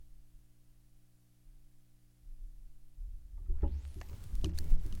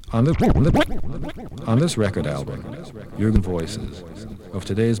On this record album, Jürgen voices of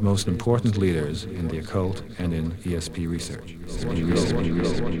today's most important leaders in the occult and in ESP research.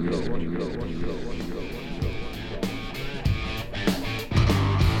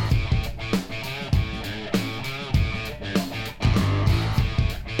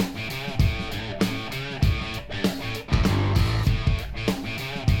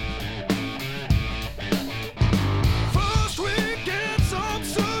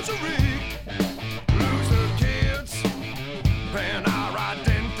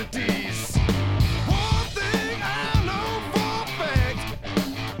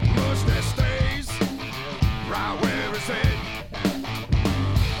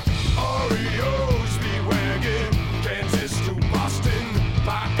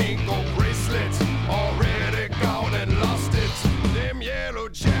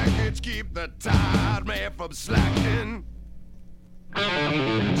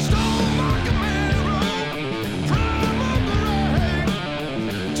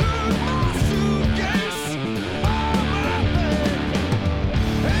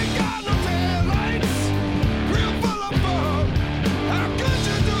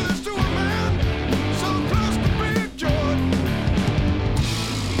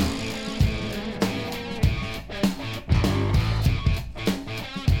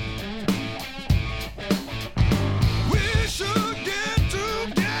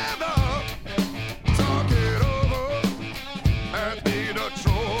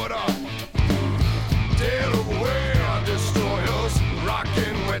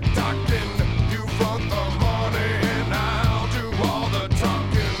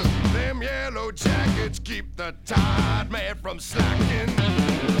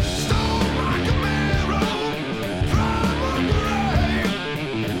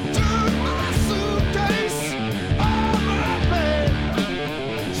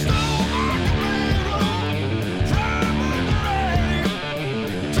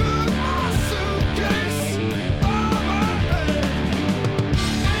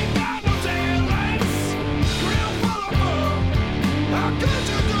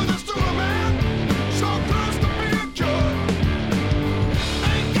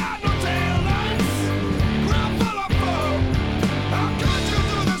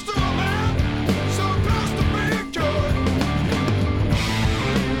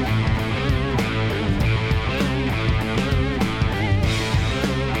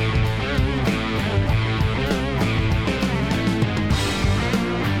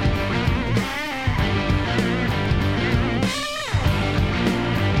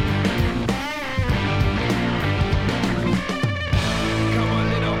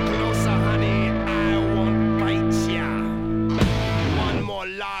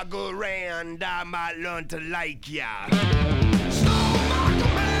 To like ya.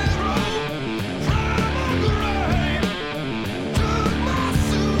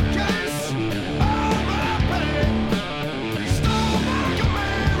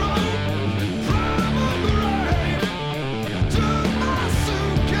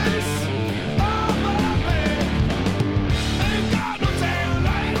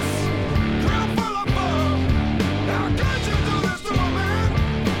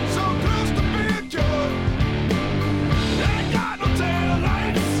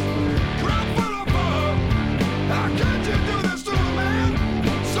 Cry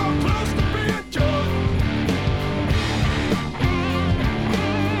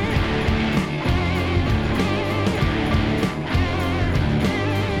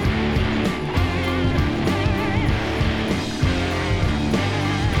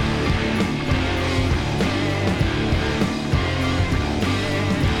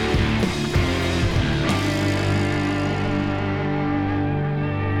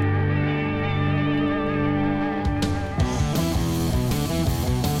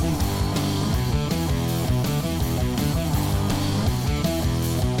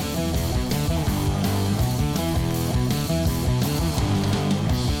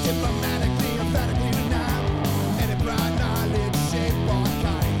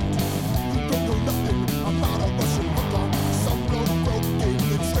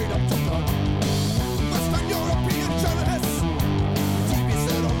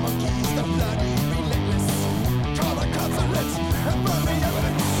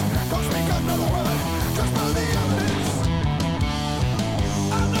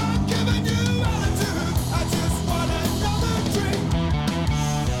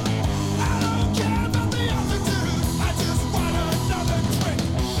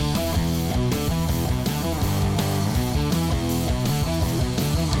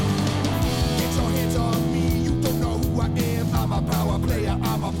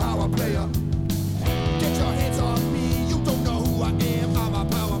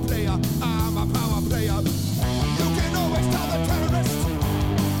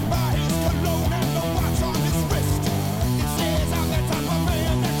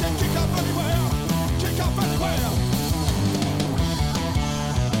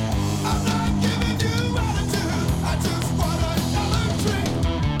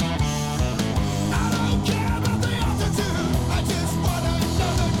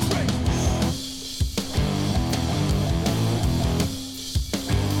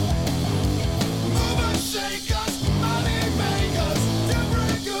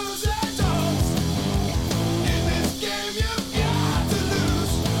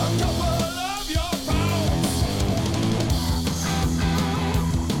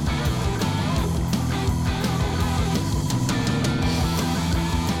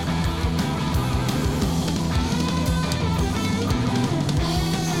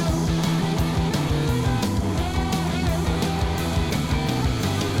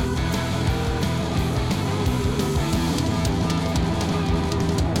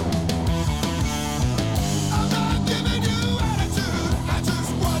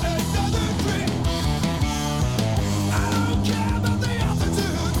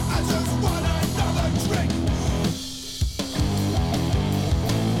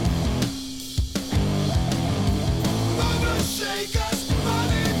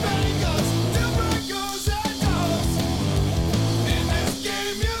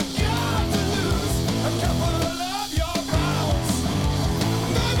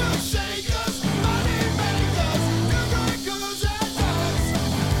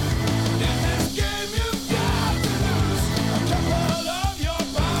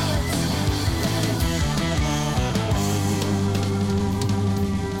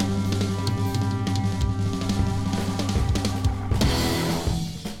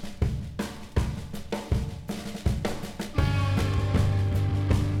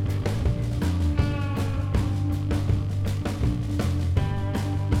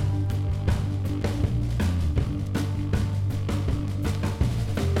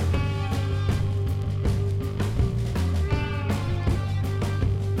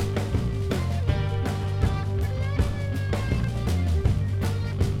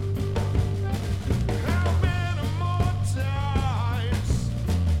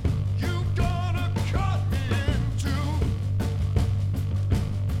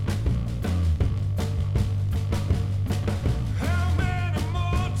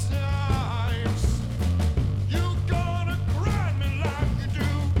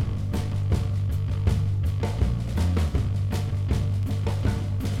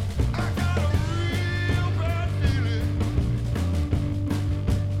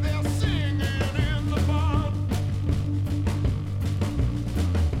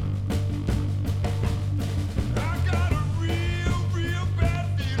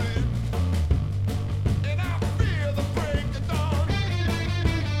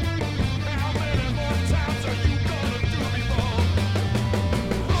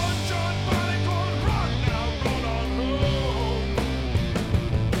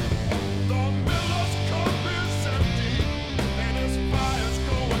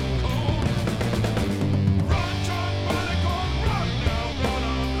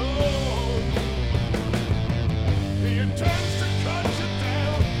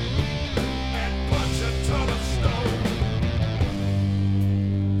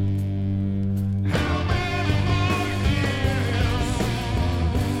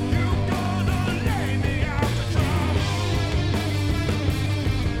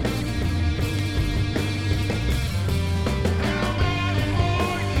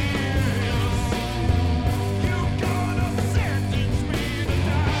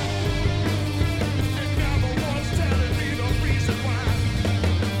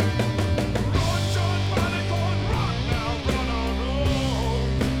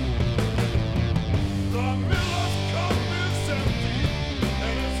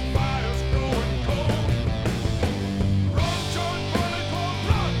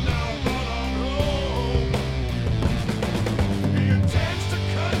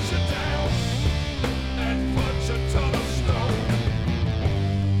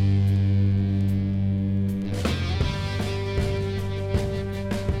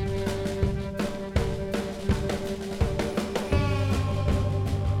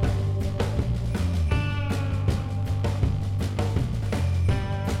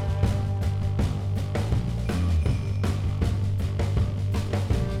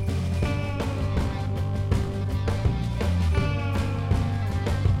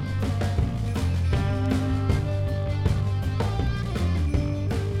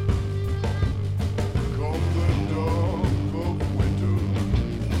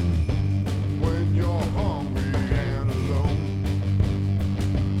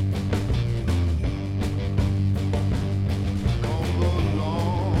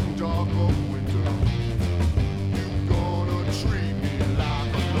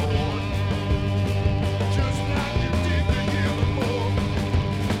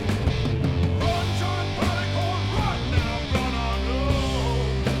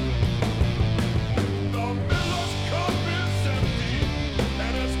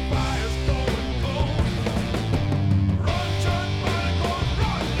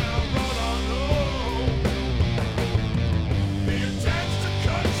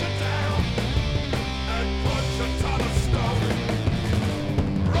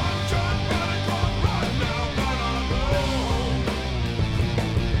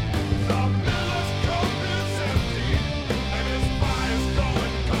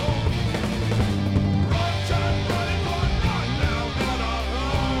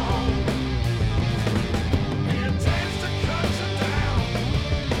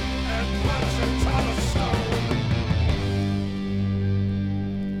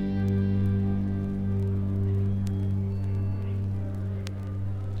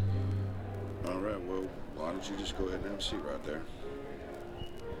seat right there.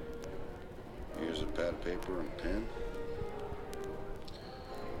 Here's a pad of paper and a pen.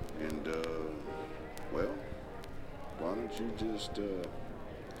 And, well, why don't you just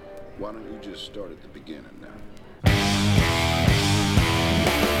start at the beginning now?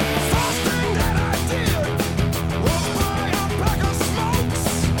 First thing that I did was buy a pack of smokes.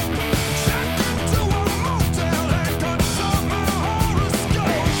 Checked into a motel and consult my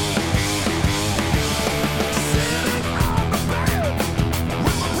horoscope. Sitting on the bed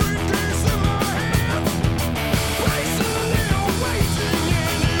with my briefcase in my hand, patiently awaiting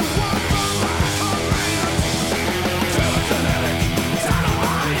anyone from my command. Telekinetic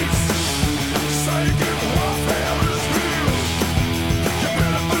dynamite, psychic warfare is real. You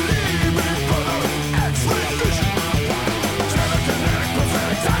better believe me, brother. X-ray vision, telekinetic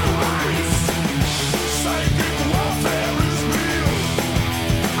prophetic dynamite, psychic warfare is real.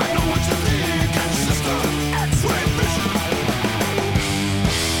 I know what you think, and sister, X-ray vision.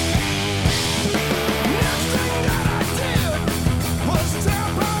 Next thing that I did was tap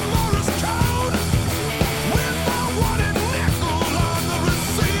my Morse code with my wanted nickel on the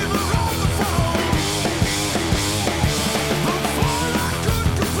receiver of the phone. Before I could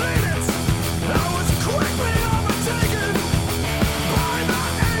complete it, I was quickly overtaken by the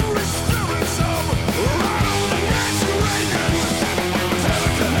angry spirits of Ronald and Nancy Reagan.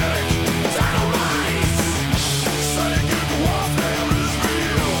 Telekinetic dynamite, psychic warfare is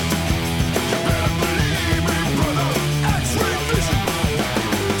real. You better believe me, brother. X-ray vision,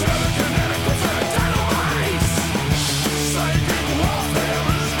 telekinetic prophetic dynamite, psychic warfare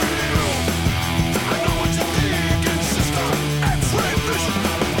is real. I know what you think, and sister, X-ray vision.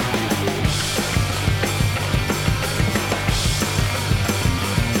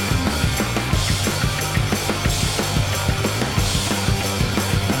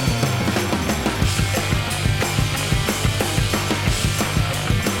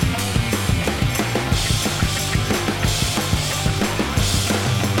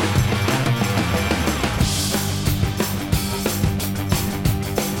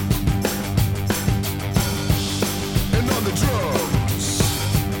 And on the drums,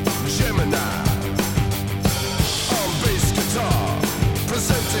 Gemini. On bass guitar,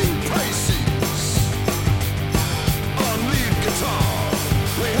 presenting Pisces. On lead guitar,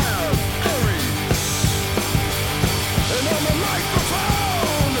 we have Aries. And on the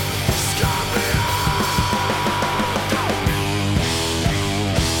microphone, Scorpio.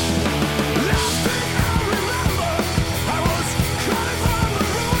 Last thing I remember, I was cutting from the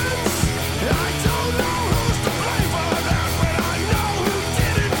ruins. I don't know who's to blame for that, but I know who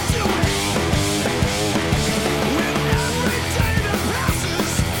didn't do it. With every day that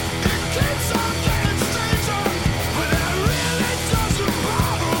passes, it keeps on getting stranger. But that really doesn't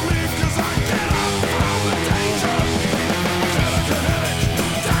bother me, 'cause I get up from the danger. Telekinetic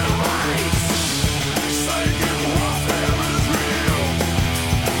dynamite, psychic warfare is real.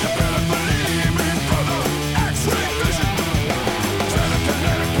 You better believe me, brother. X-ray vision,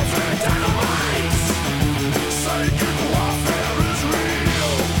 telekinetic prophetic dynamite, psychic warfare is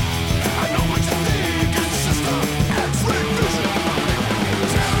real. I know what you think, and sister, X-ray vision,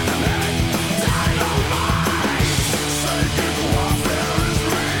 telekinetic dynamite, psychic warfare is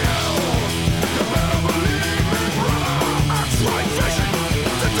real. You better believe me, brother. X-ray vision,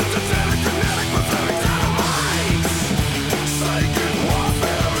 telekinetic prophetic dynamite, psychic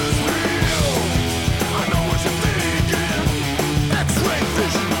warfare is real. I know what you're thinking. X-ray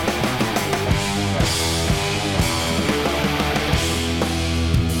vision.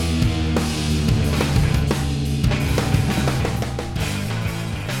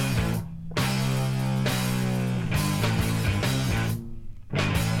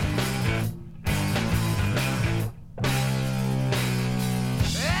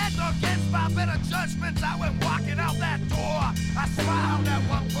 And against my better judgment, I went walking out that door. I smiled at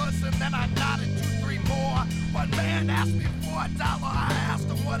one person, then I nodded to three more. One man asked me for $1. I asked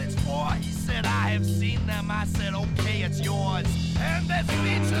him what it's for. He said, I have seen them. I said, okay, it's yours. And that's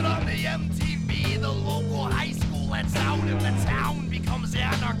featured on the MTV. The local high school lets out and the town becomes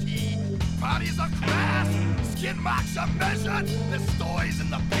anarchy. Parties are crashed, skin marks are measured. The stories in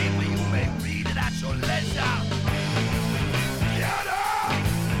the paper, you may read it at your leisure. Get up!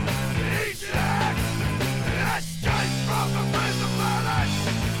 Eject! Escape from the prison burdens!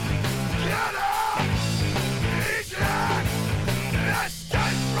 Get up! Eject!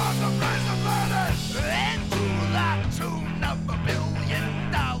 Escape from the prison burdens! And to the tune of $1 billion,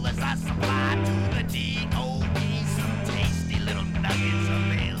 I supply to the DOE some tasty little nuggets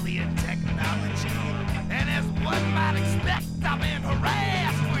of alien technology. And as one might expect, I've been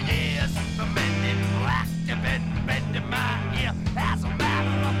harassed for years. The men in black have been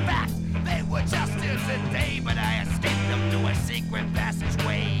frequent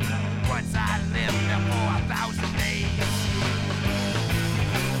passageway. Once I lived there for 1,000 days.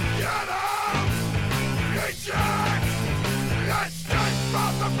 Get up! Eject! Escape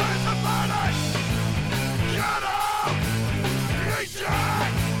from the prison planet! Get up!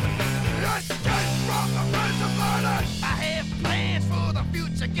 Eject! Escape from the prison planet! I have plans for the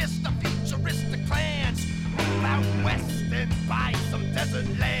future, guess the futuristic clans. Move out west and buy some desert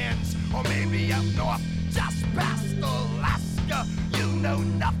lands. Or maybe up north, just past Alaska. You'll know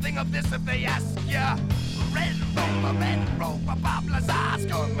nothing of this if they ask ya. Red Rover, Bob Lazar's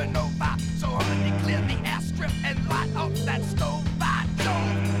coming over. So honey, clear the airstrip and light up that stove. By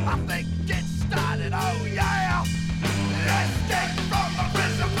Jove, I think it started, oh yeah! Escape from the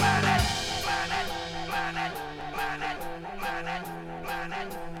prison planet! Planet, planet, planet, planet, planet,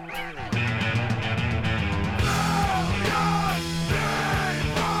 planet.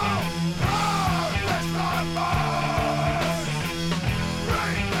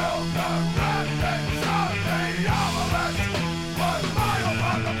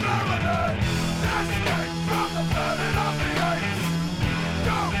 Escape from the planet of the apes!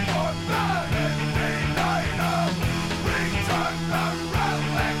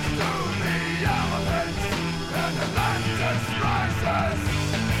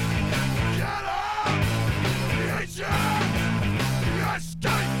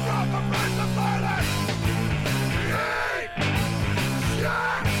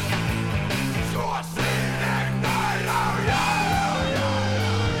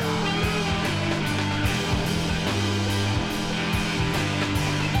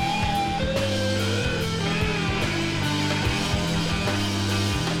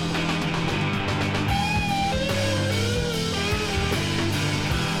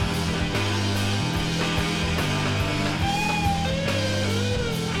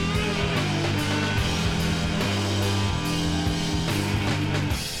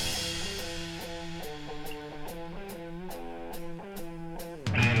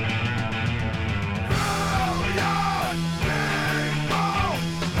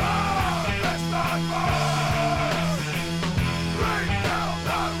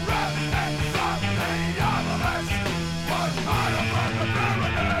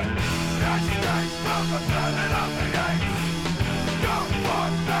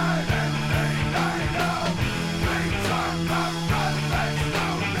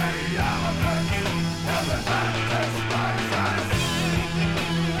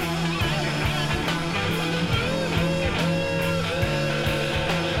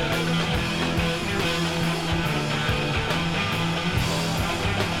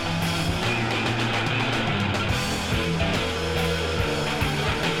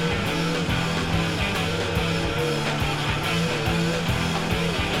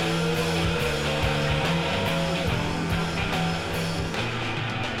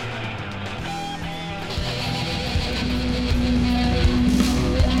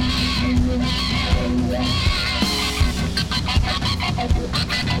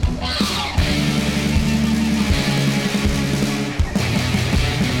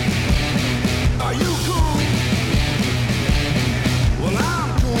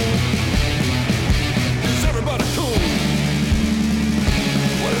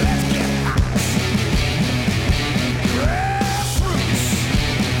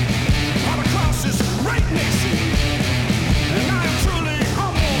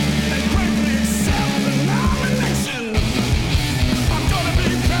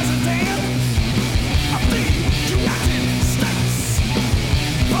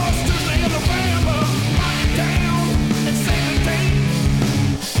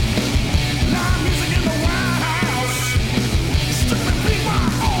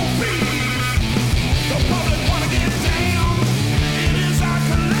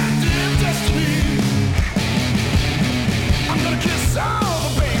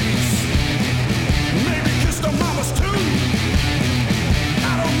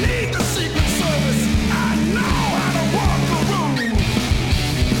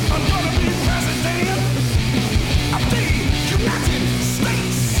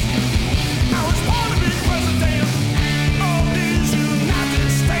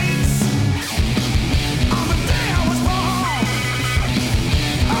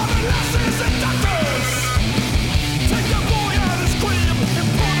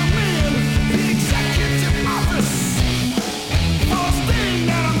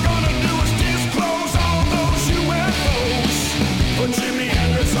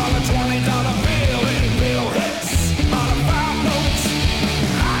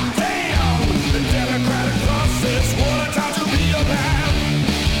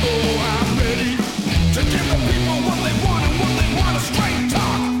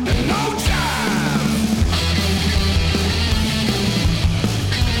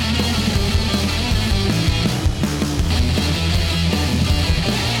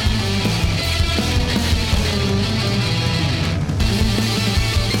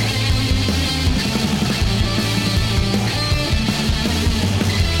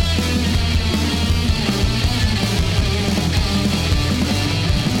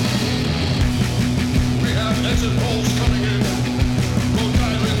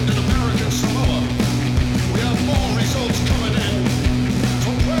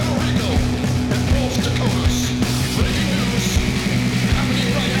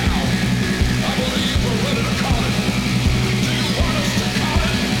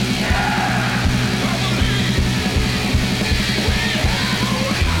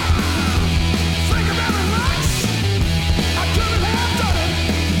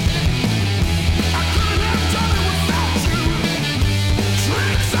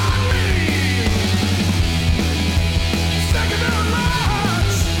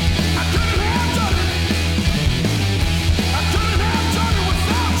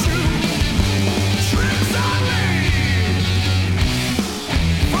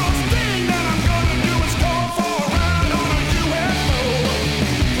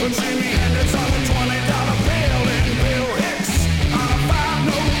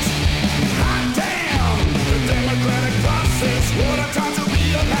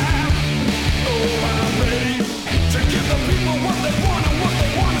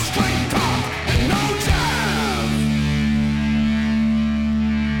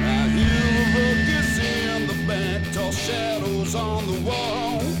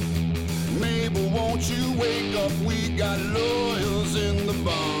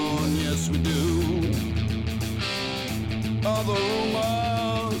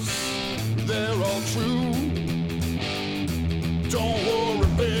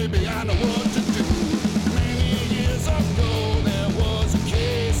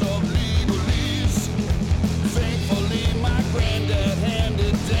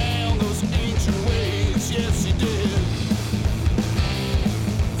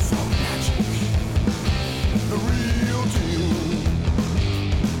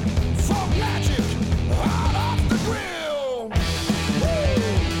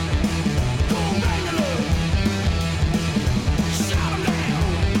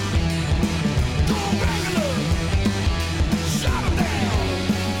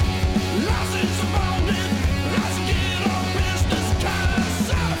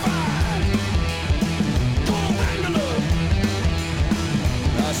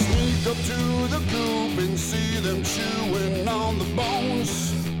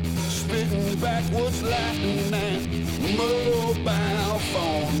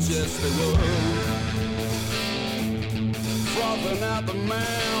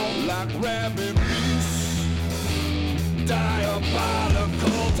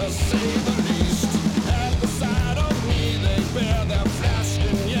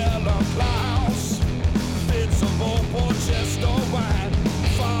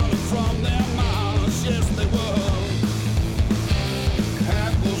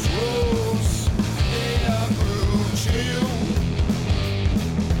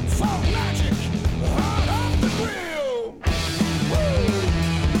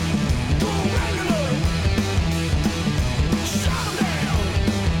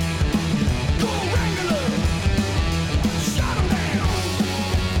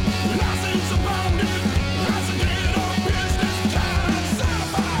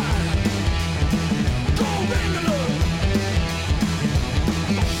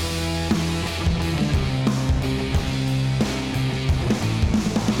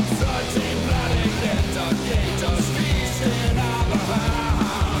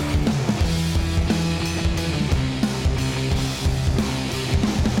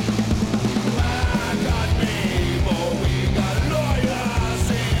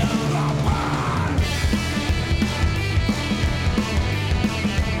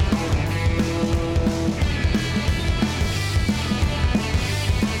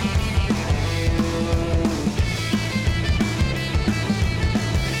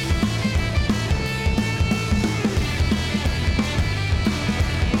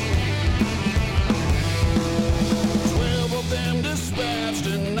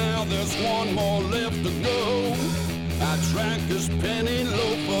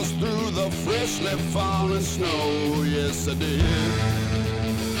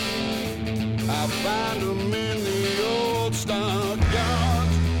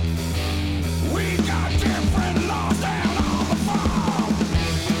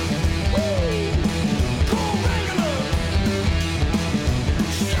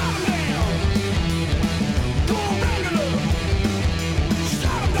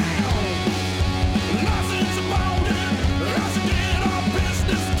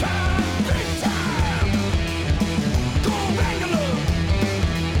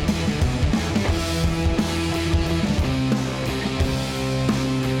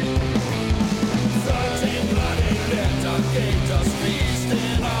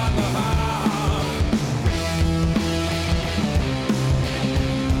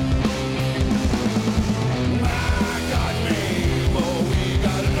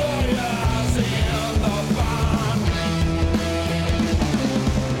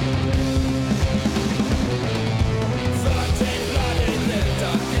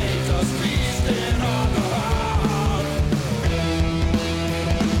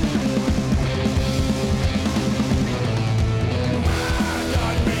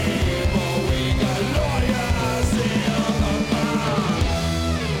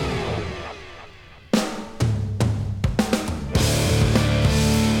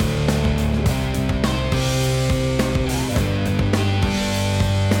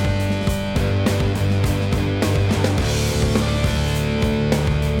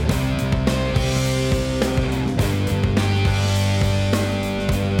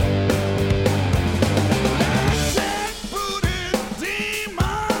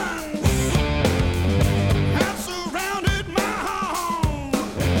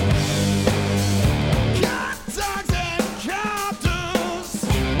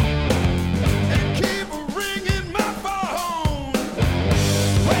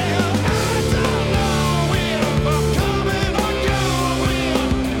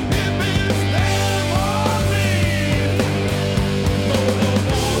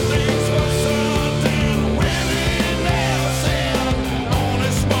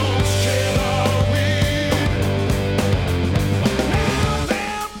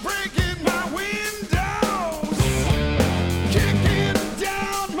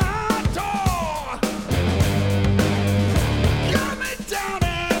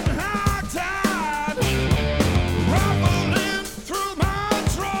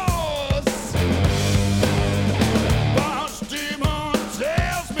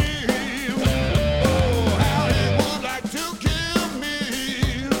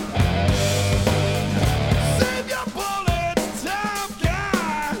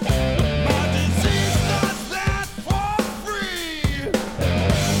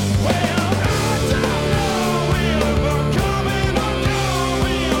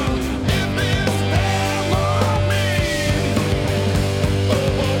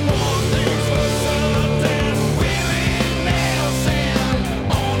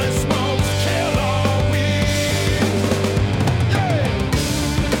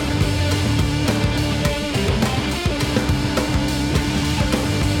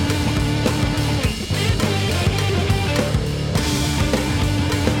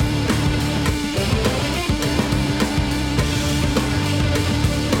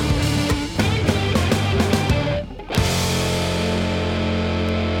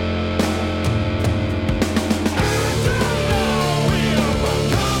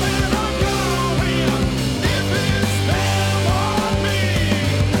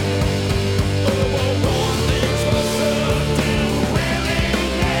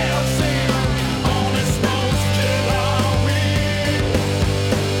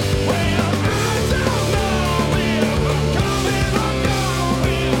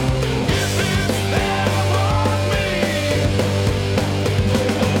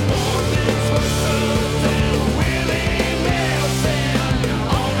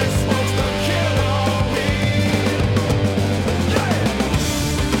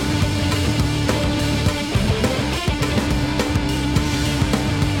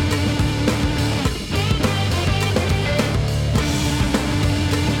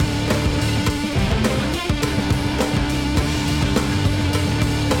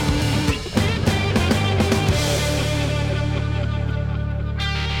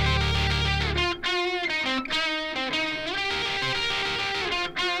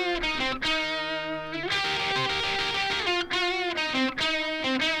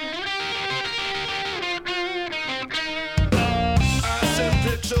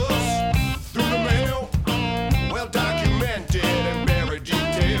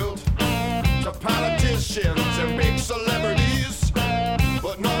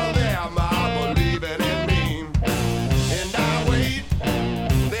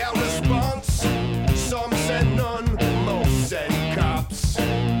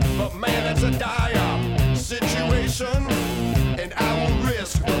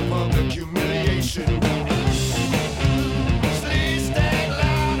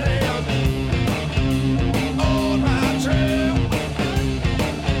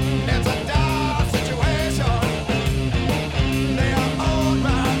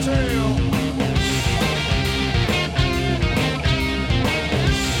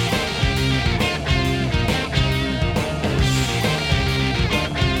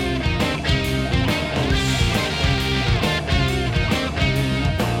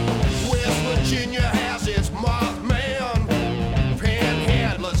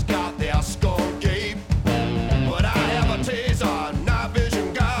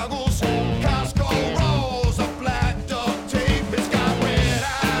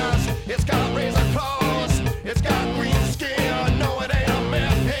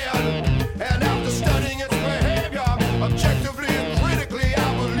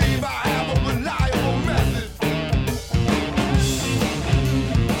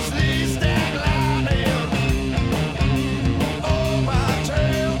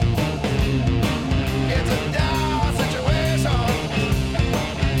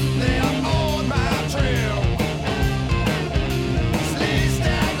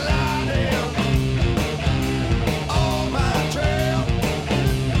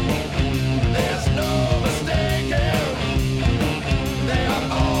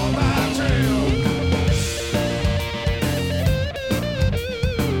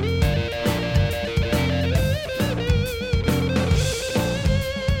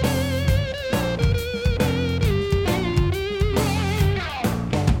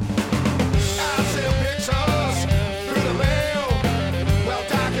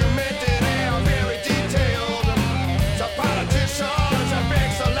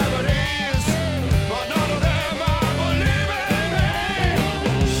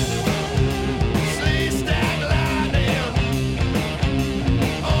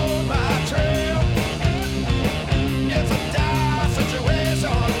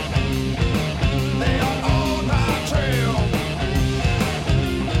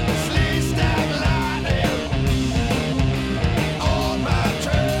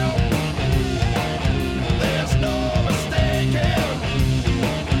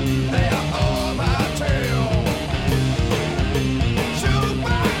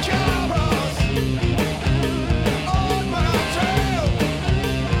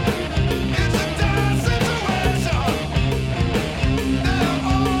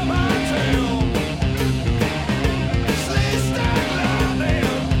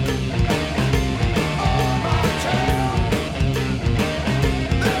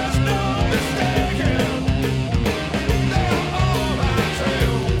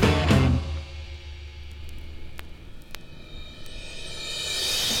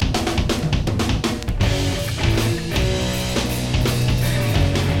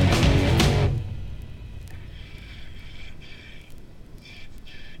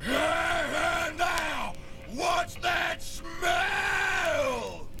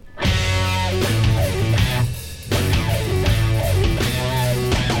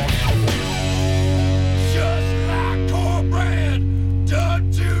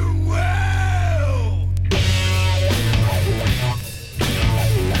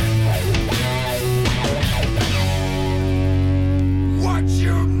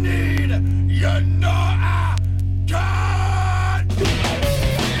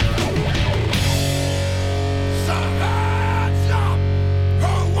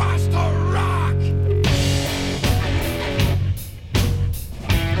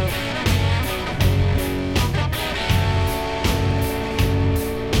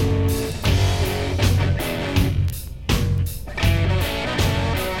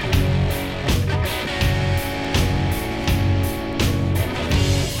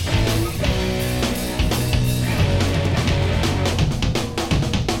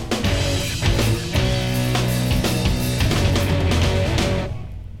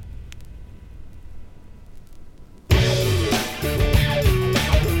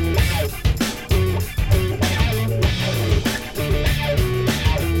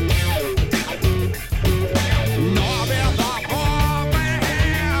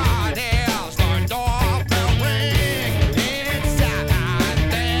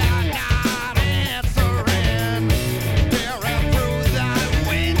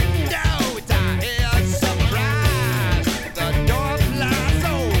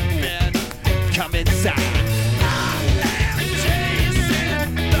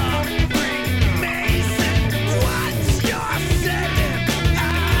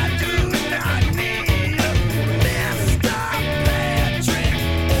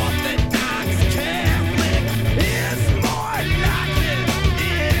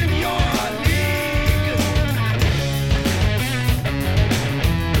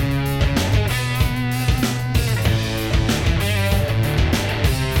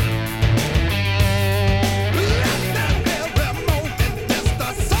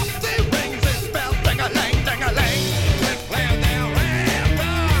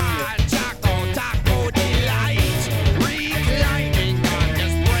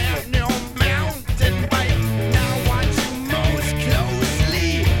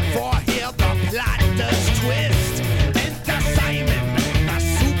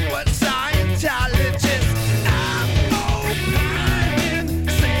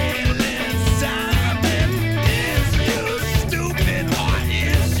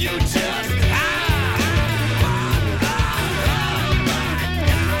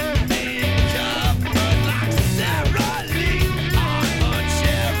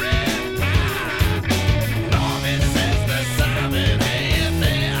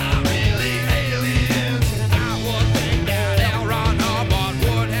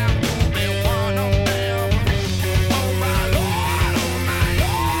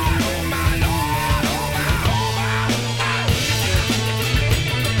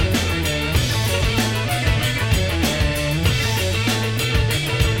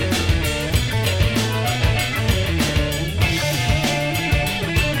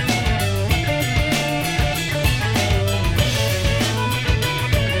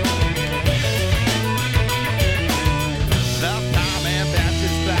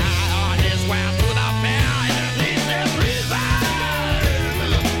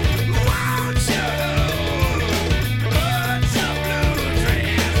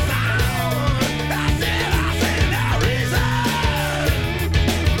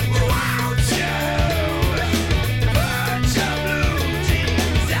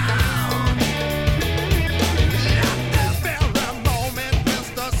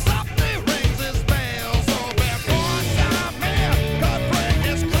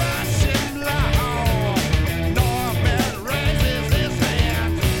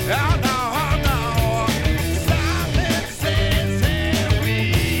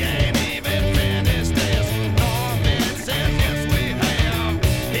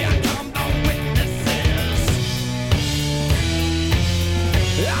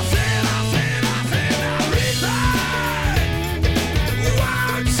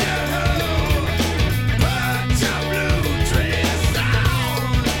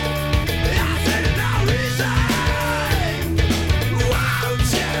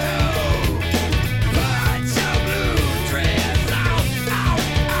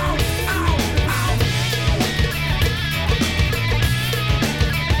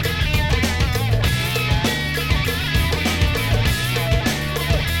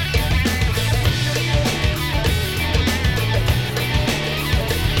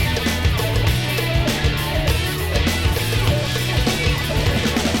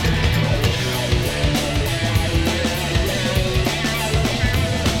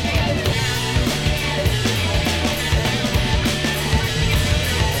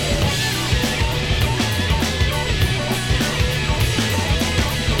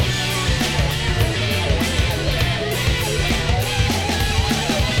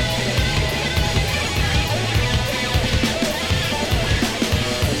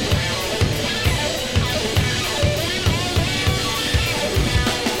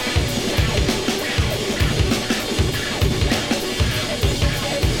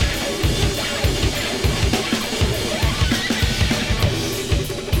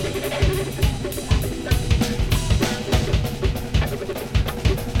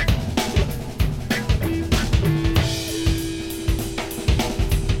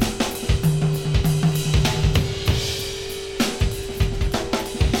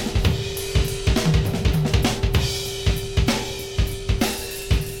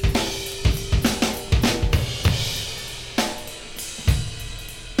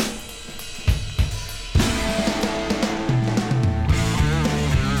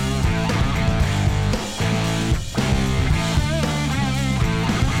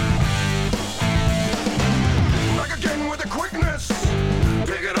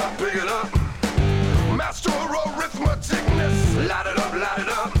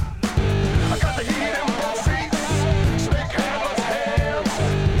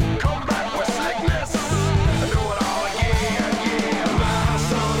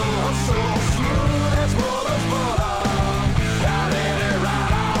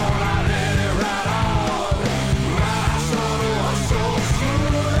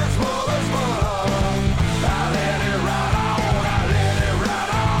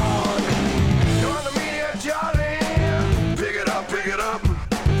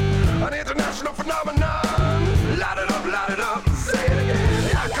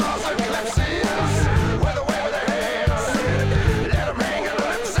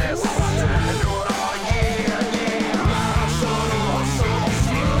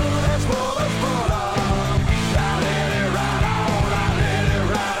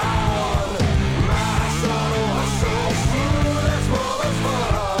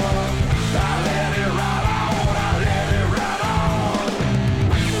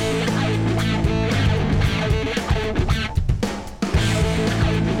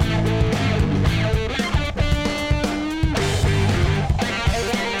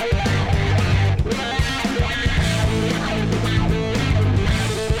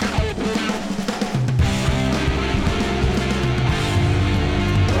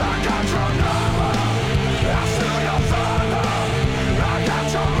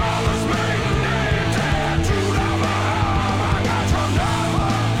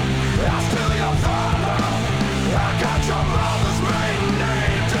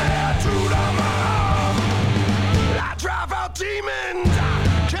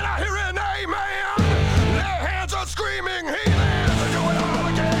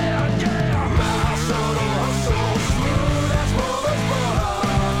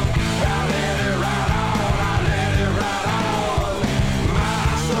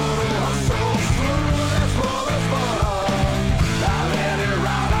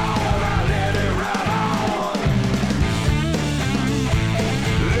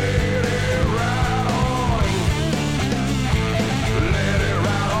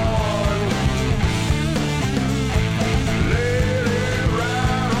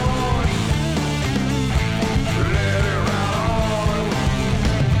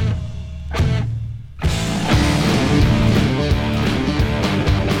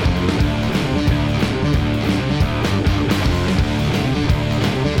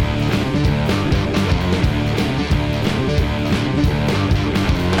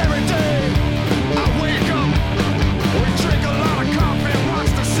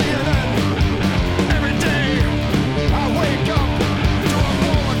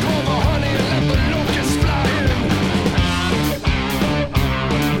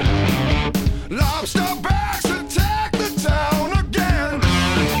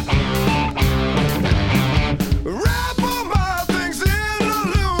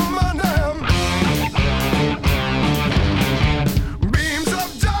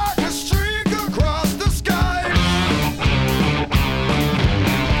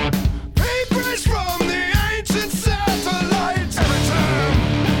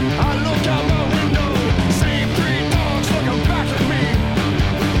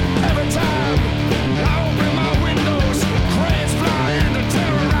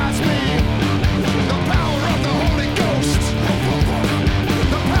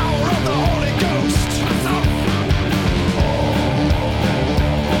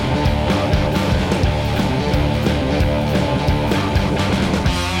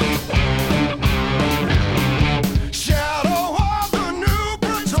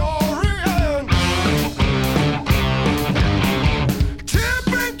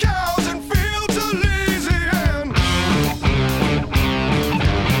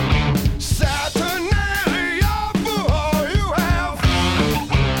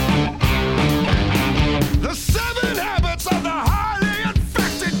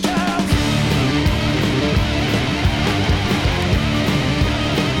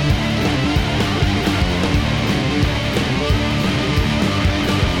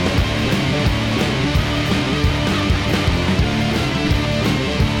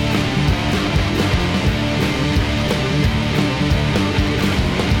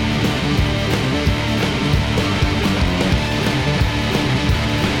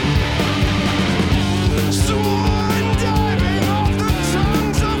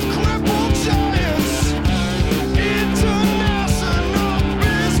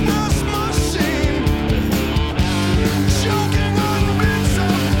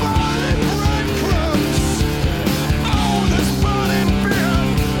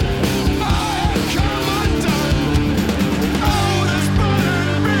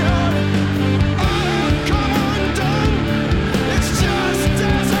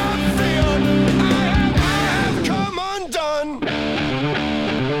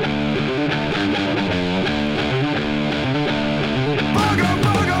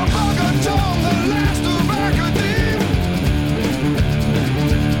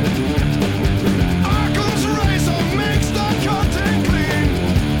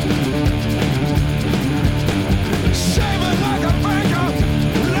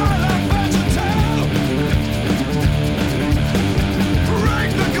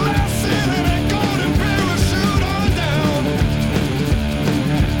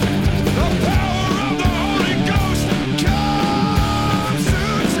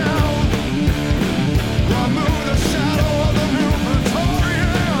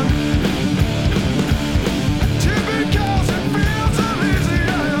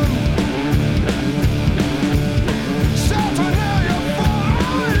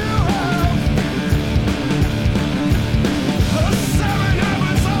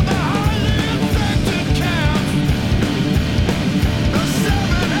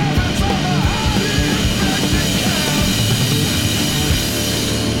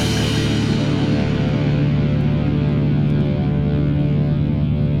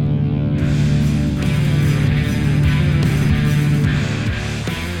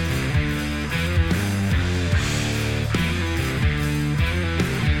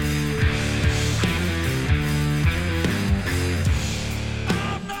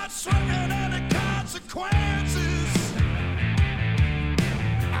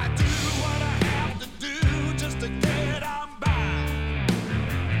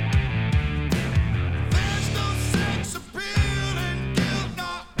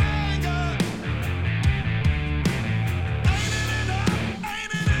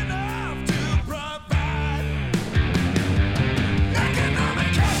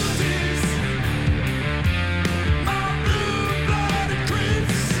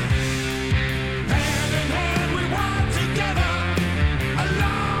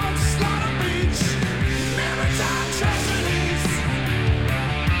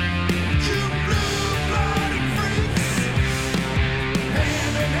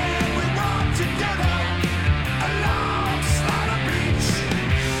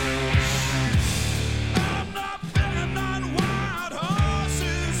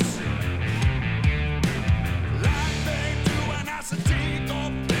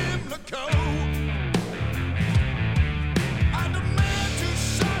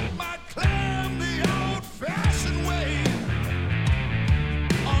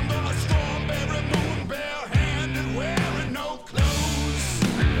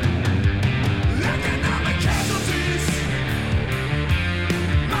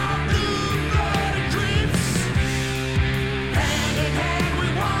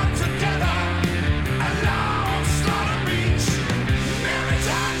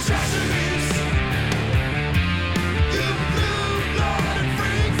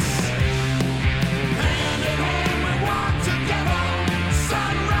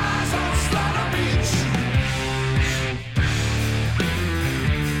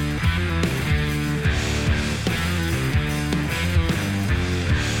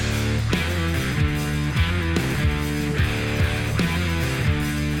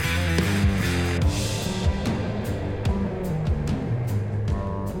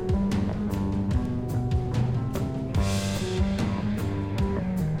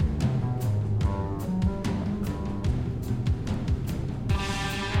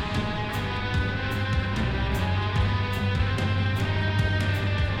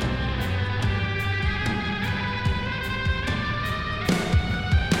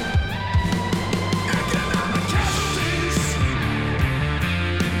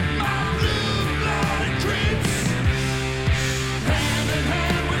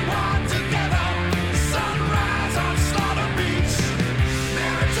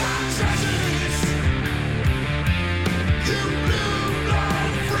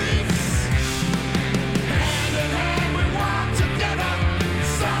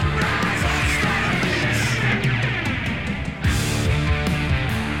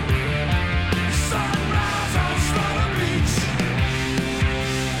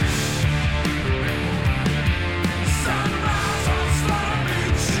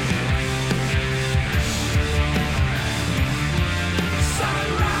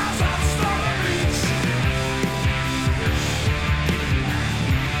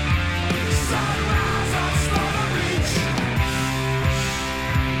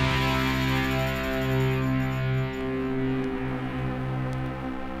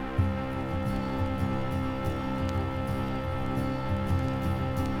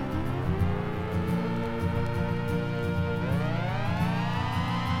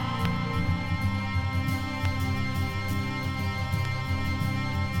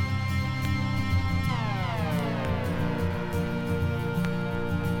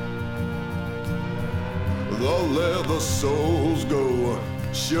 leather soles go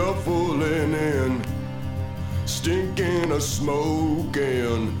shuffling in, stinking of smoke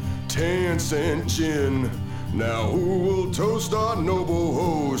and 10-cent chin. Now who will toast our noble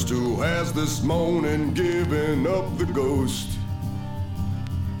host who has this morning given up the ghost?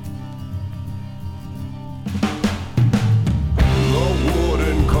 The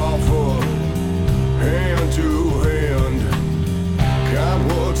wooden coffer, hand to hand, kind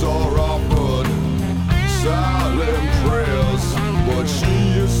words are offered, silent prayers, but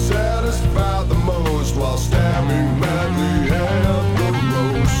she is satisfied the most while stabbing madly at the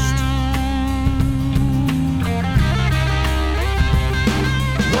roast.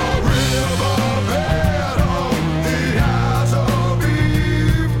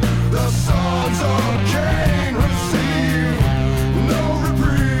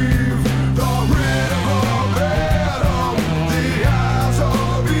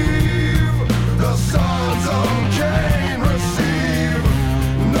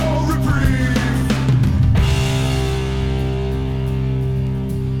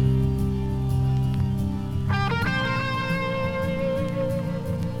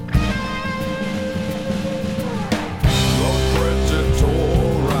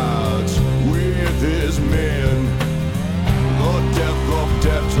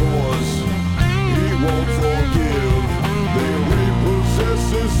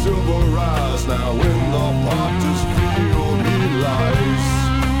 Now in the potter's field he lies.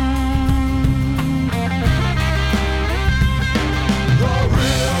 The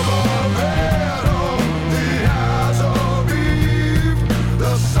river Adam, the eyes of Eve,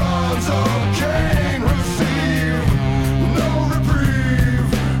 the sons of Cain receive no reprieve.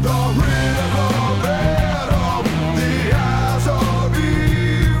 The river Adam, the eyes of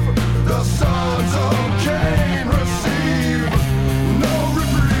Eve, the sons of Cain receive no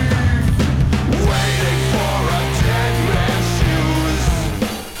reprieve. Waiting for a dead man's shoes.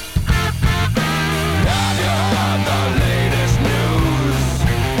 Have you heard the latest news?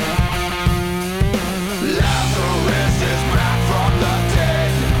 Lazarus is back from the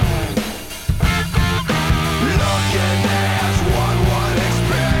dead, looking as one would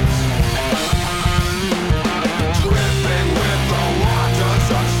expect, dripping with the waters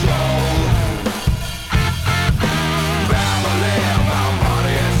of soul, babbling about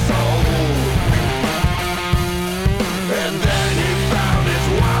body and soul. And then he found his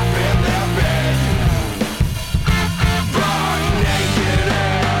wife in their bed, buck naked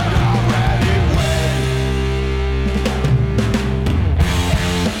and already wed.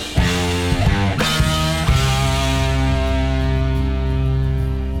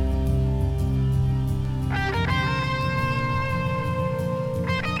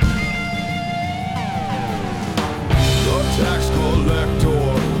 The tax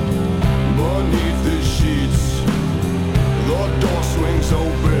collector beneath the sheets, the door swings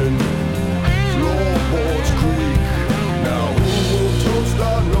open, floorboards creak. Now who will toast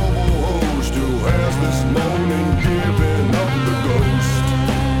our noble host who has this morning given up the ghost?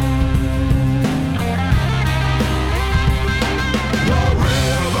 The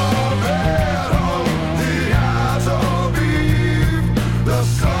river Adam, the eyes of Eve, the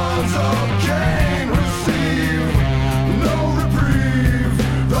sons of Cain receive no reprieve.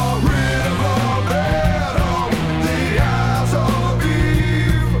 The river Adam, the eyes of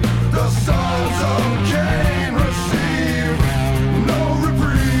Eve, the sons of Cain receive no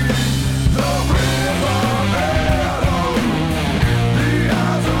reprieve. The river Adam, the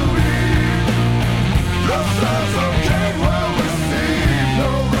eyes of Eve, the sons of Cain will receive no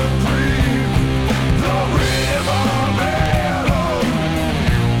reprieve. The river Adam,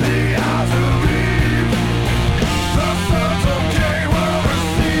 the eyes of Eve, the sons of Cain will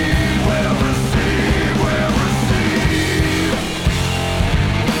receive, will receive, will receive.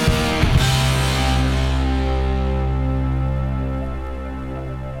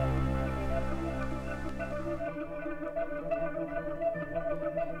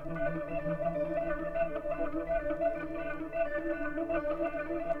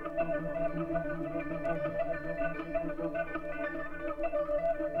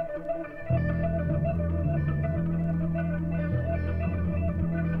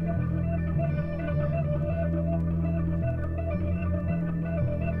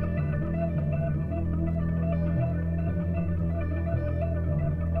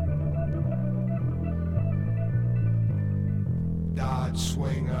 Dodge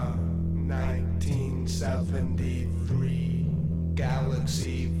Swinger, 1973,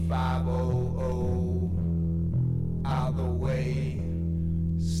 Galaxy 500, out the way,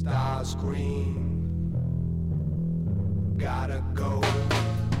 stars green, gotta go.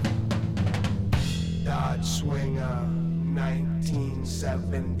 Dodge Swinger,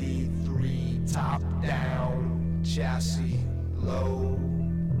 1973, top down, chassis low,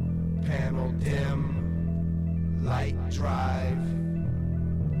 panel dim, light drive,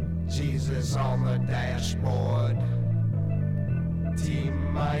 Jesus on the dashboard,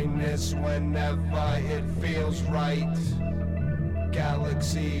 T-minus whenever it feels right,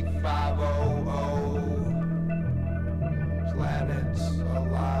 Galaxy 500, planets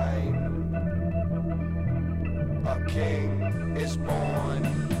align, a king is born.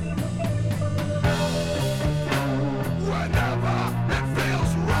 Whenever it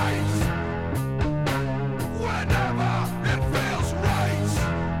feels right, whenever it feels right,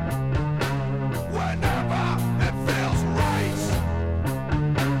 whenever it feels right.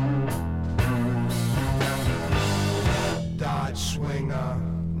 Dodge Swinger,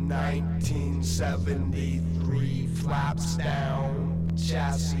 1973, flaps down,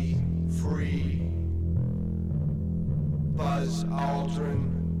 chassis free. Buzz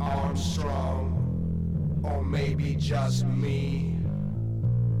Aldrin, Armstrong, or maybe just me.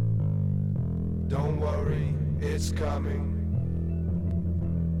 Don't worry, it's coming.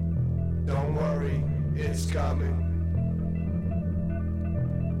 Don't worry, it's coming.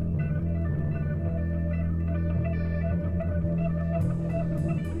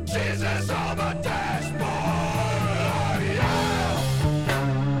 Jesus on the dashboard, yeah.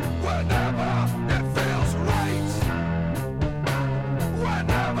 Whenever it feels right,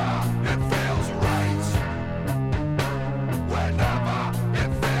 whenever it feels right, whenever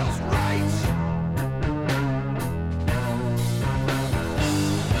it feels right.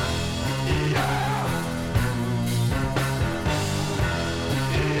 Yeah.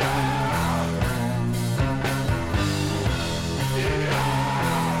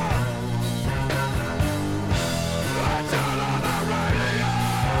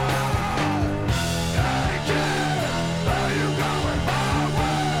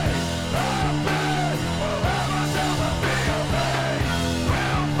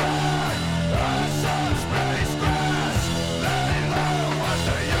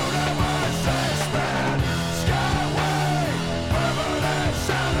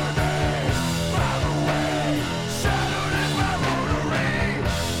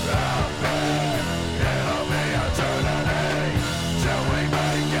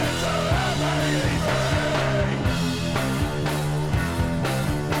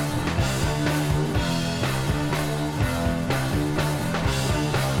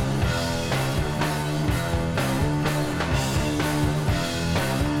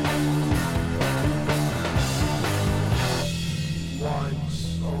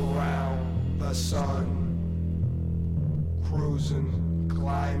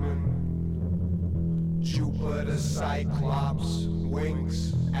 Jupiter Cyclops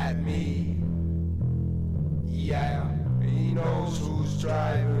winks at me. Yeah, he knows who's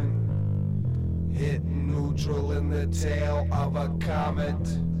driving. Hit neutral in the tail of a comet.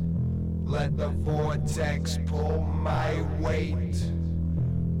 Let the vortex pull my weight.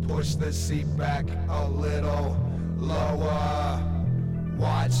 Push the seat back a little lower.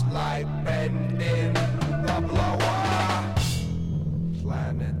 Watch light bend in the blower.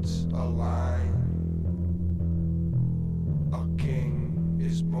 Planets align. A king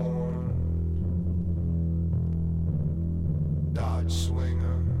is born. Dodge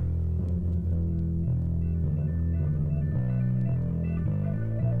Swinger.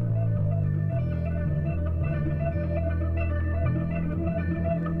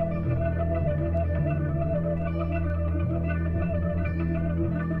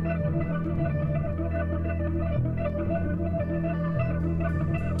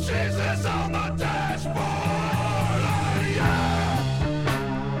 Jesus on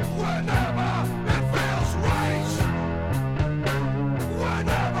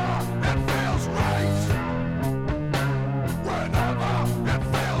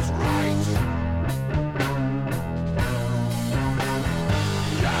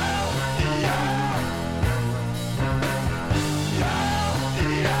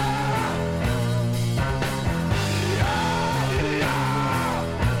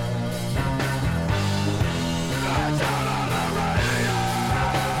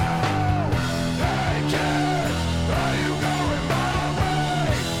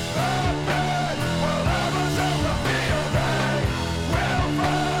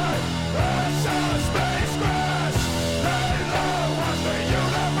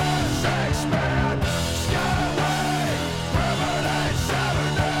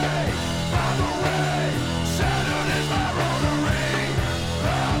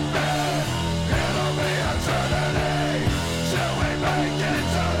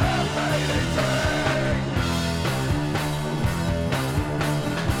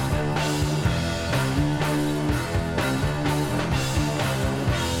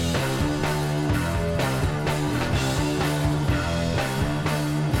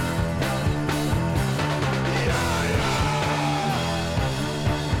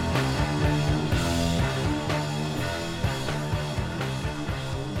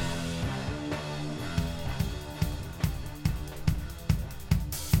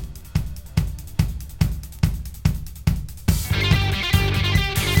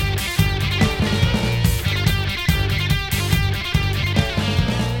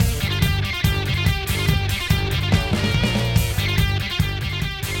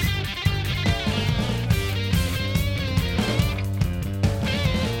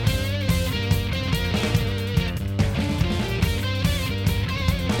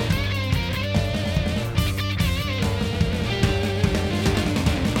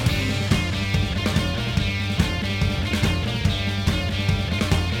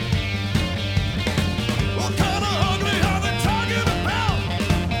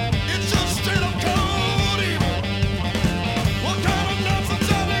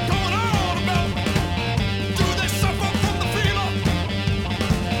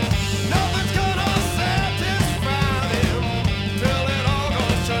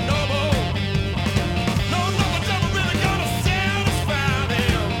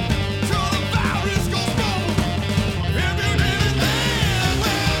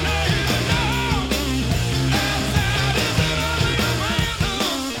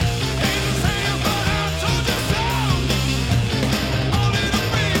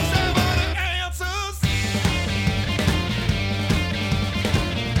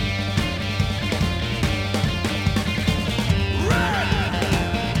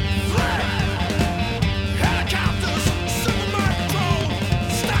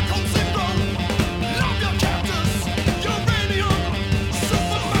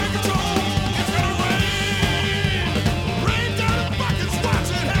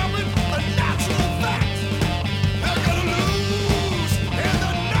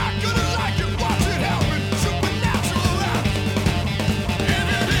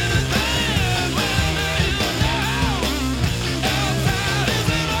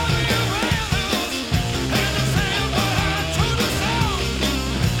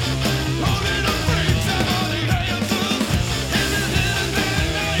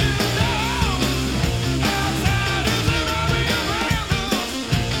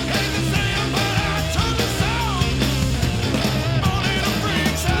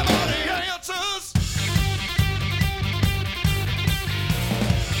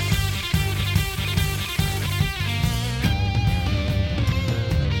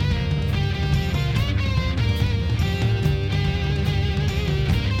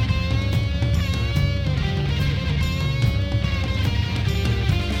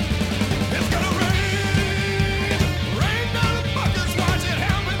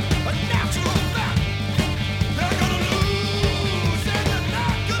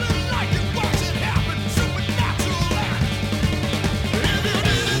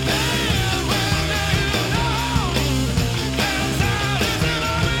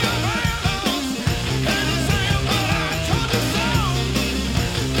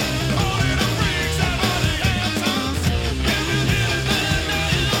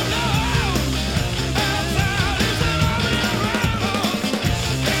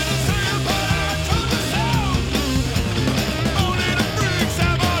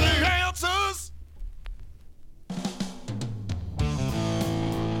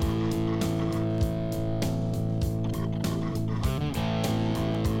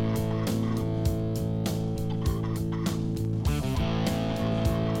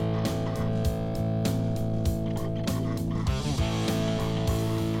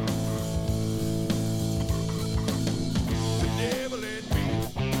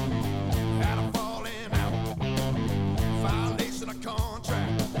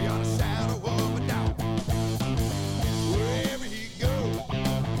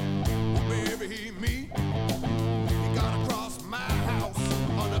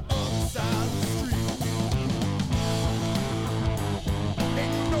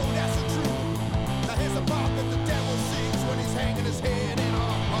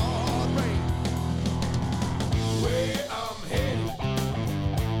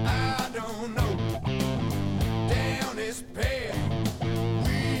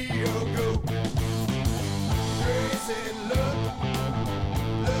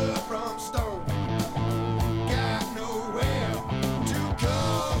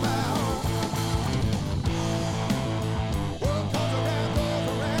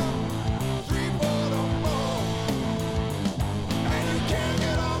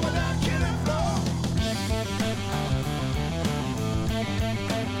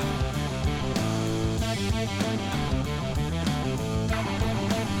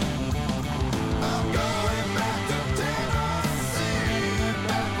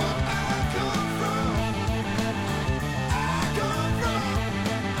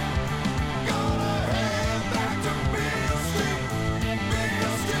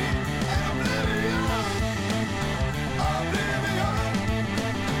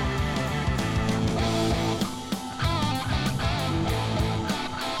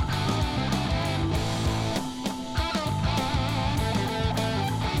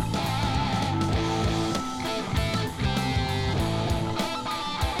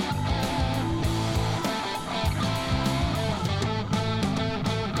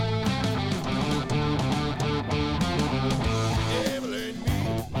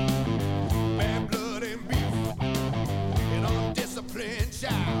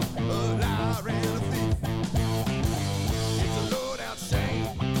child, a liar and a thief. It's a low-down shame.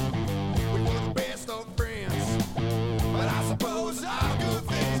 We were the best of friends, but I suppose all good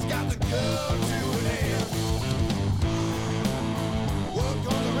things got to come to an end. What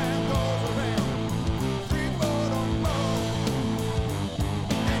goes around goes around. 3, 4, no more.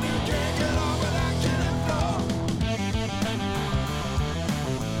 And you can't get on without killing floor.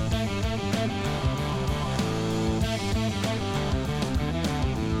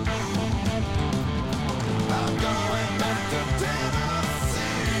 I'm going back to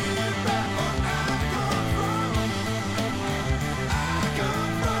Tennessee, back where I come from. I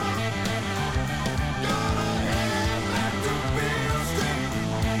come from. Gonna head back to Beale Street,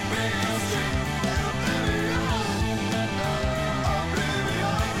 and oblivion.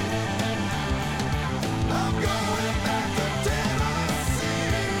 I'm going back to Tennessee,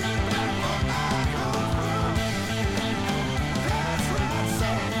 back where I come from. That's right,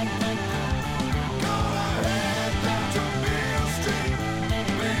 son. Gonna head back to Beale Street,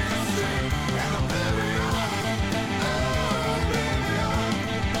 and oblivion.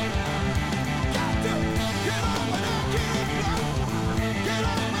 Got to get on without getting blown. Get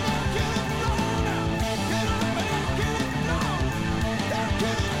on without getting blown now. Get on without getting blown. Without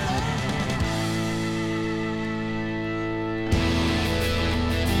getting blown.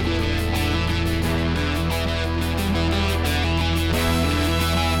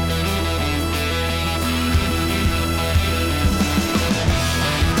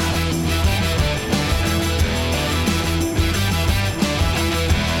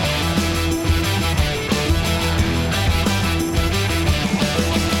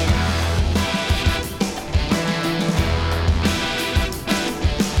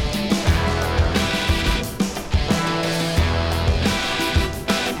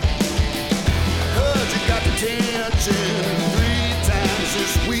 Heard you got detention 3 times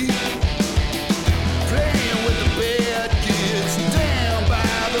this week. Playing with the bad kids down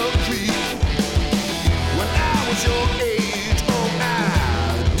by the creek. When I was your age, oh, I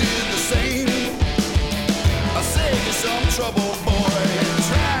did the same. I saved you some trouble, boy, and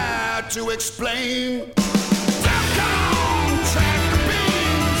tried to explain. Down, tractor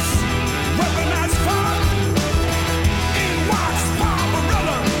beams, weaponized fun. In walks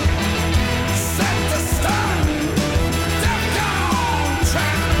Barbarella, set to stun. Down,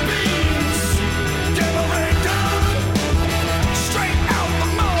 tractor beams, give a ray gun. Straight out the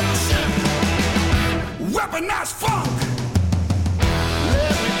mothership, weaponized funk.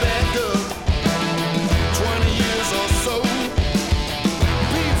 Let me back up 20 years or so.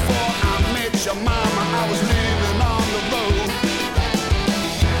 Before I met your mama, I was living on the road.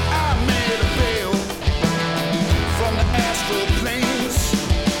 I made a bail from the astral planes.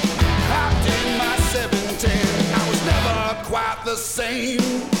 Hopped in my 710, I was never quite the same.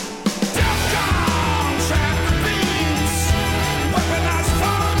 Down, tractor beams, weaponized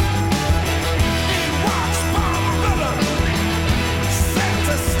fun. In walks Barbarella, set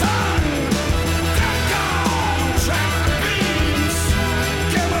to stun. Down, tractor beams,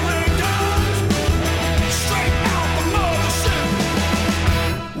 cavalry guns. Straight out the mothership,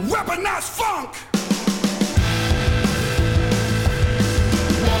 weaponized funk.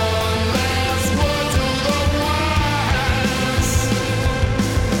 One last word to the wise.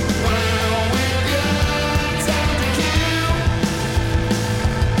 When we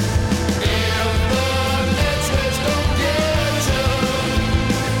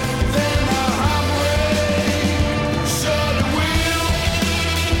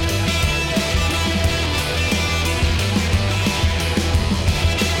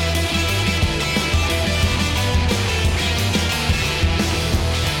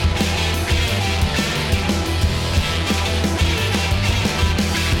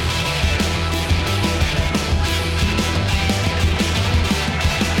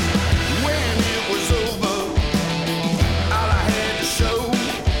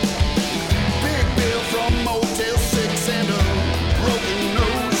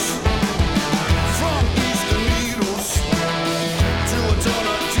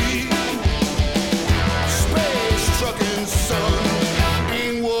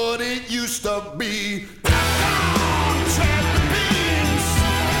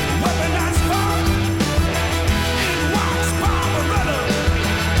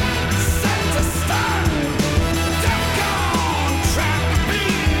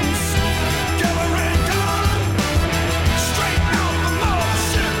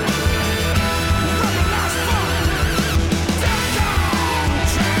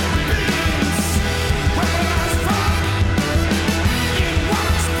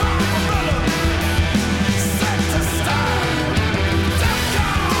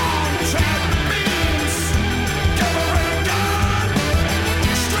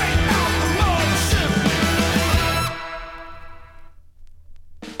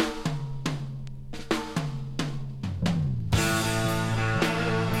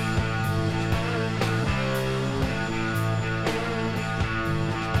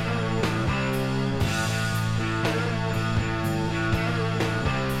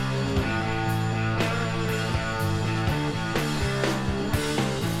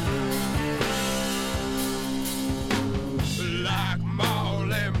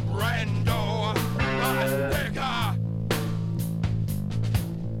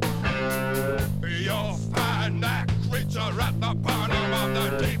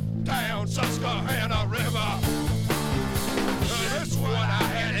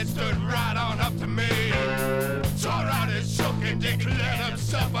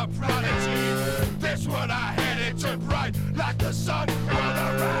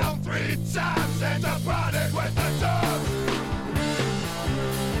times and departed with the dove.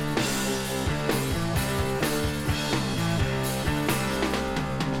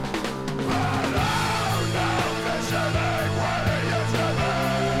 But oh no, vision ain't what it used to be.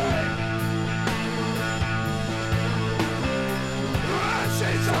 I've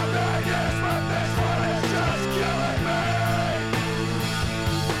seen some bad years, but this one is just killing me.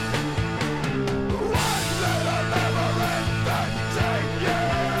 One little memory, 13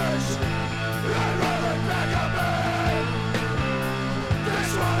 years, I'd rather back a man.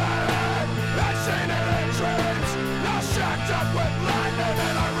 This one I had, I'd seen it in dreams, now shacked up with lightning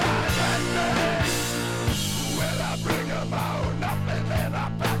and a rising beam. Will I bring 'em on up and then I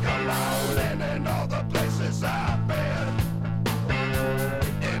pack 'em on, and in all the places I've been.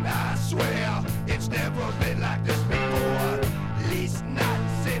 And I swear it's never been like this before, at least not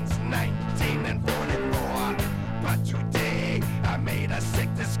since 1944. But today I made a sick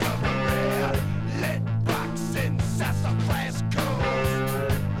discovery. Lead box in sassafras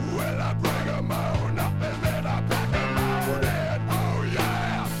cove. Well, I bring 'em on up and then I pack 'em on, and oh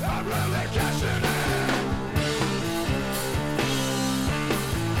yeah, I'm really cashing in.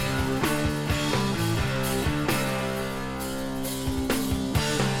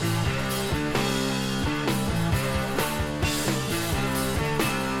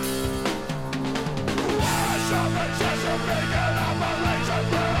 Wash up and Chesapeake and Appalachian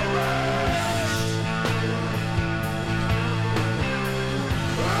Parish.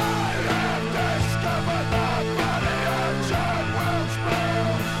 I have discovered the body of John Wilkes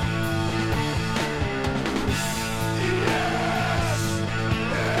Booth. Yes,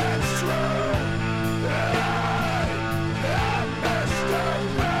 it's true. I am Mr.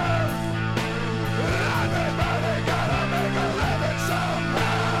 Booth. Everybody gotta make a living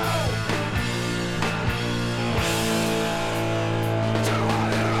somehow. Do I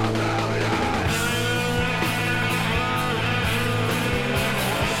hear a million?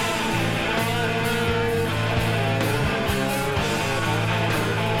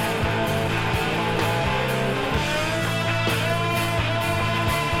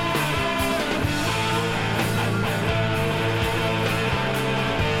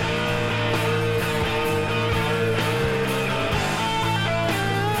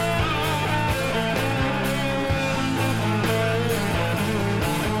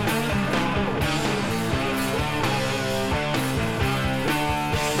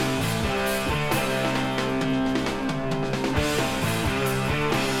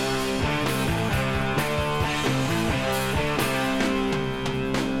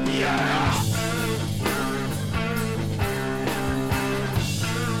 Yeah.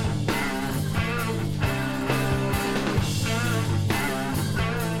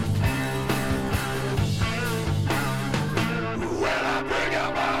 Well, I bring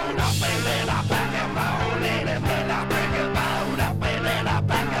 'em on up and then I pack 'em on in, and then I bring 'em on up and then I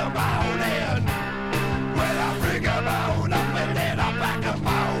pack 'em on in. Well, I bring 'em on up and then I pack 'em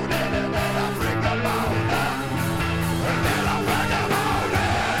on in, and then I bring 'em on up and then I pack 'em on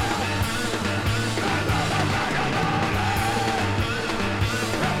in. And then I pack 'em on in.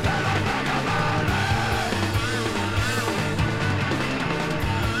 And then I pack 'em on in.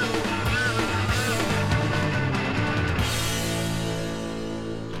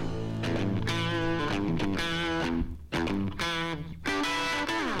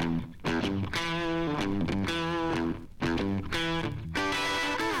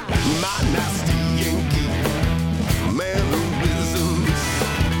 My nasty Yankee mannerisms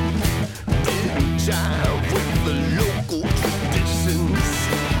didn't jive with the local traditions.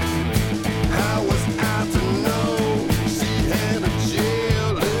 How was I to know she had a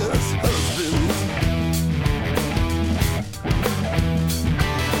jealous husband?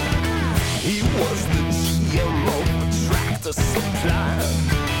 He was the GM of Tractor Supply,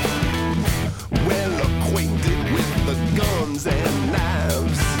 well acquainted with the guns and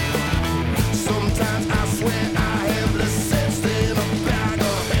knives. Sometimes I swear I have less sense than a bag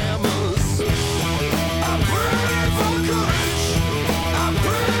of hammers. I pray for courage, I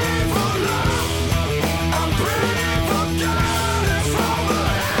pray for love, I pray for guidance from the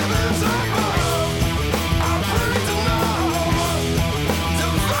heavens above. I pray to know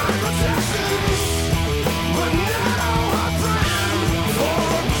divine protection, but now I pray for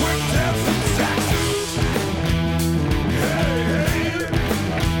a quick death in Texas. Hey, hey.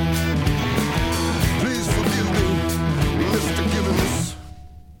 Please forgive me, Mr. Gibbons.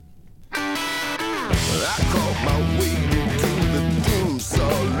 I caught my way to the Doom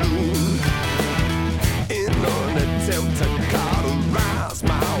Saloon in an attempt to cauterize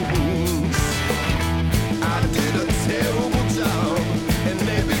my wounds. I did a terrible job, and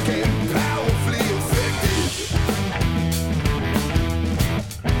they became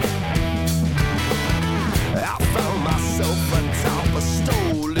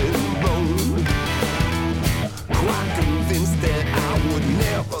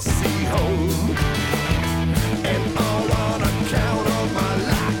never see home. And all on account of my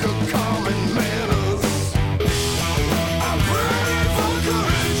lack of common manners. I pray for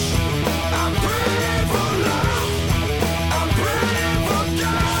courage, I pray for love, I pray for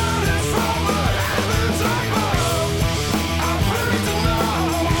guidance from the heavens above. I pray to know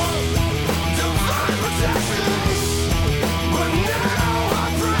divine protection, but now I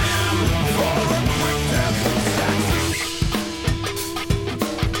pray for a quick death in Texas.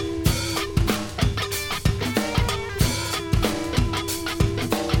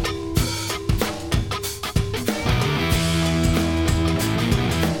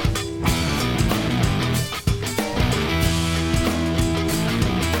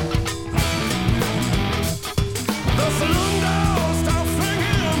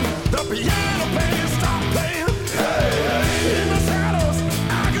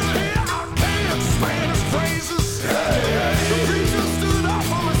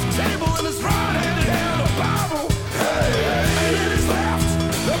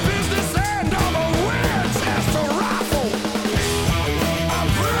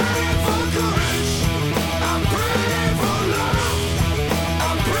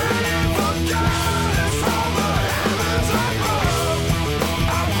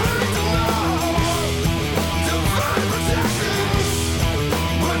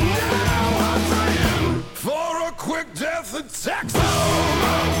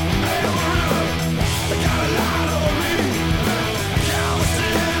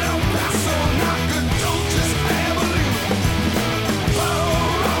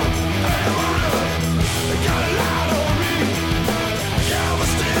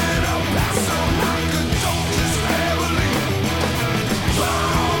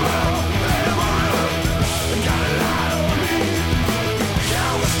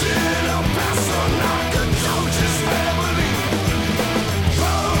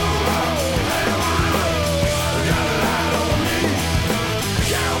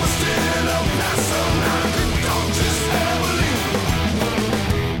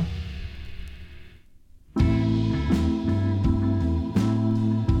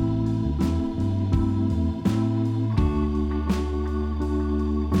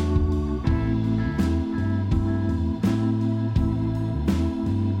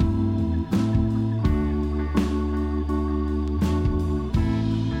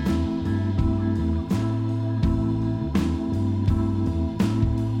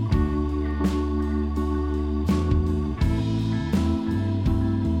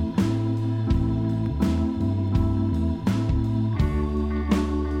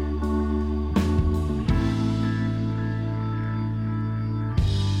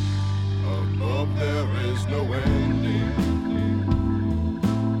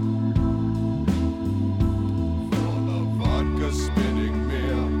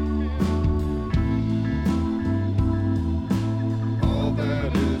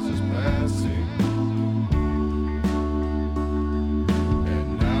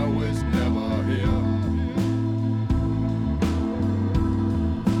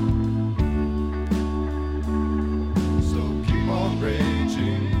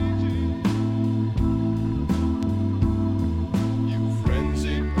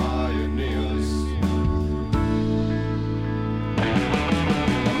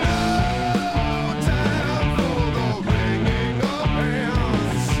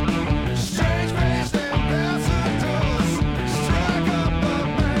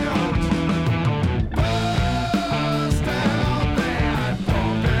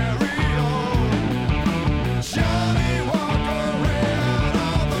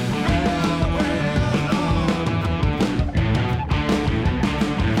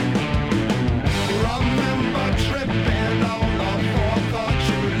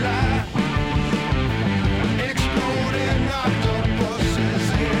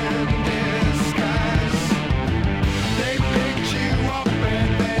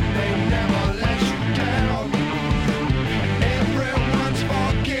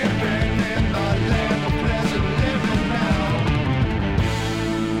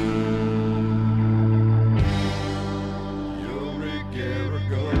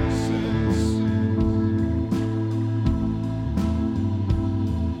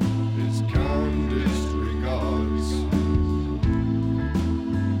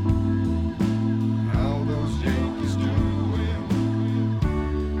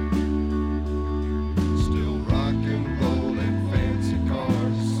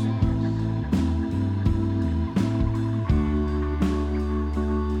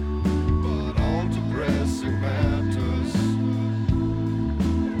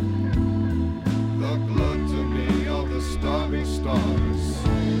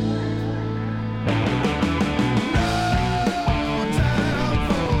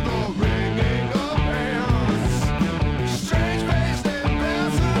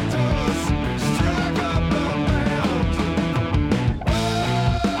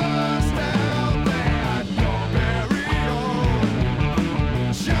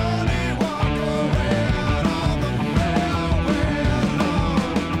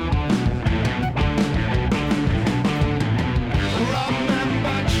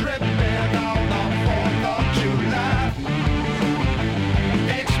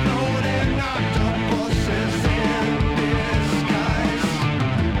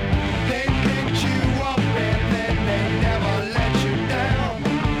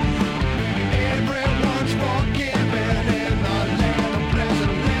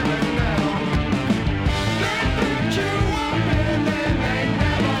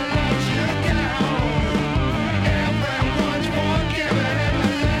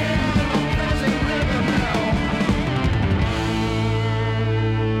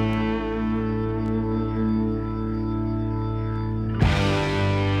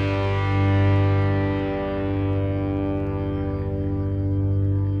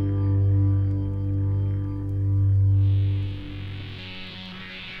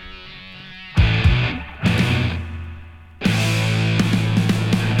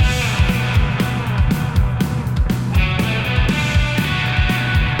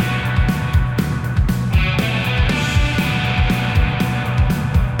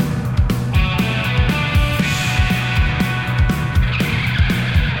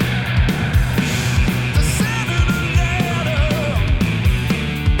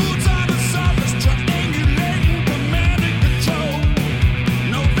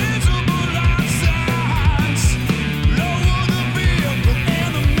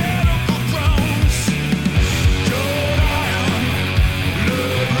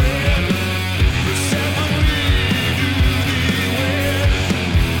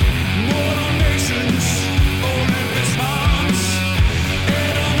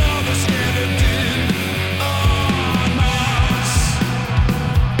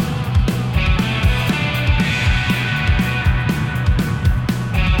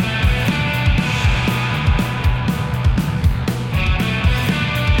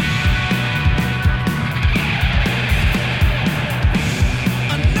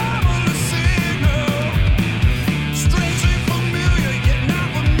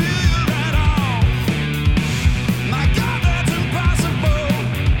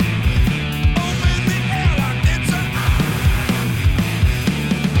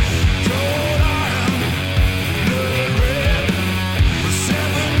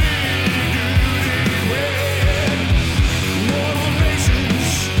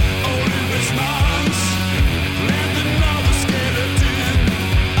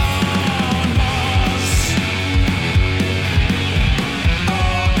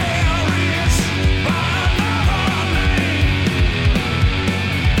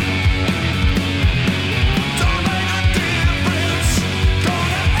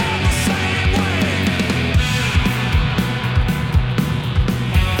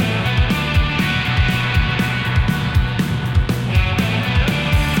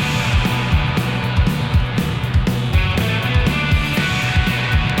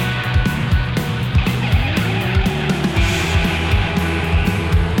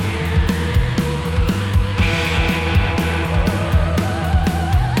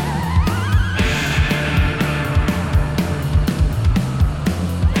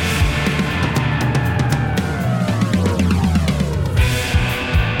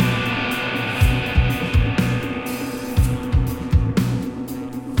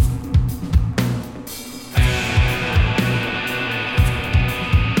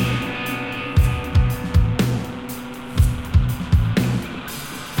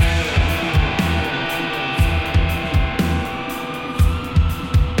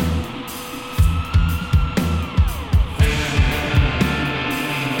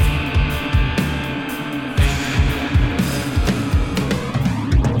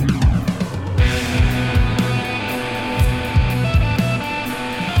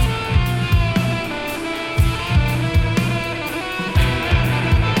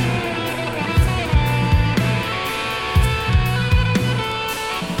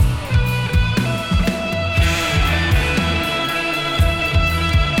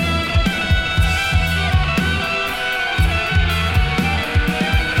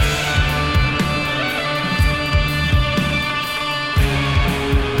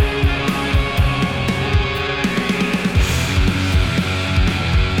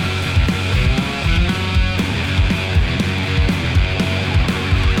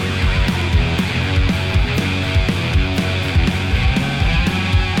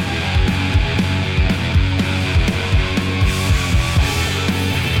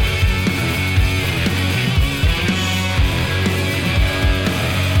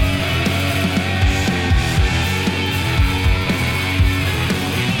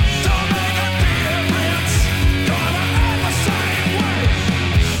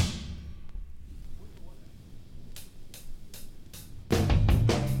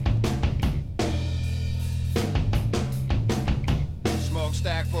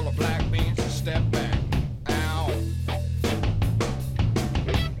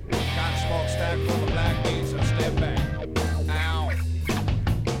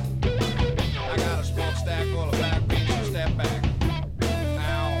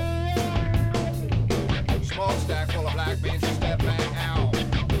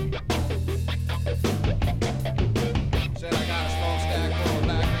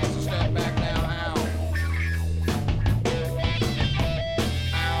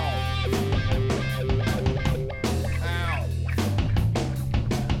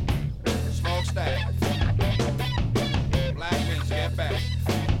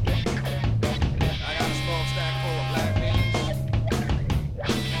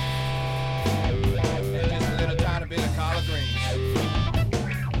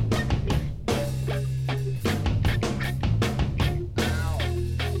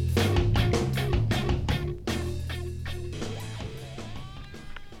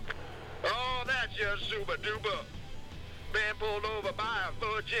 super duper. Been pulled over by a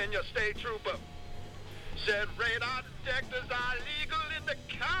Virginia state trooper. Said radar detectors are legal in the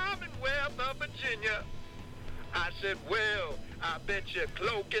Commonwealth of Virginia. I said, well, I bet your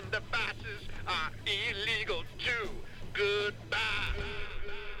cloaking devices are illegal too. Goodbye.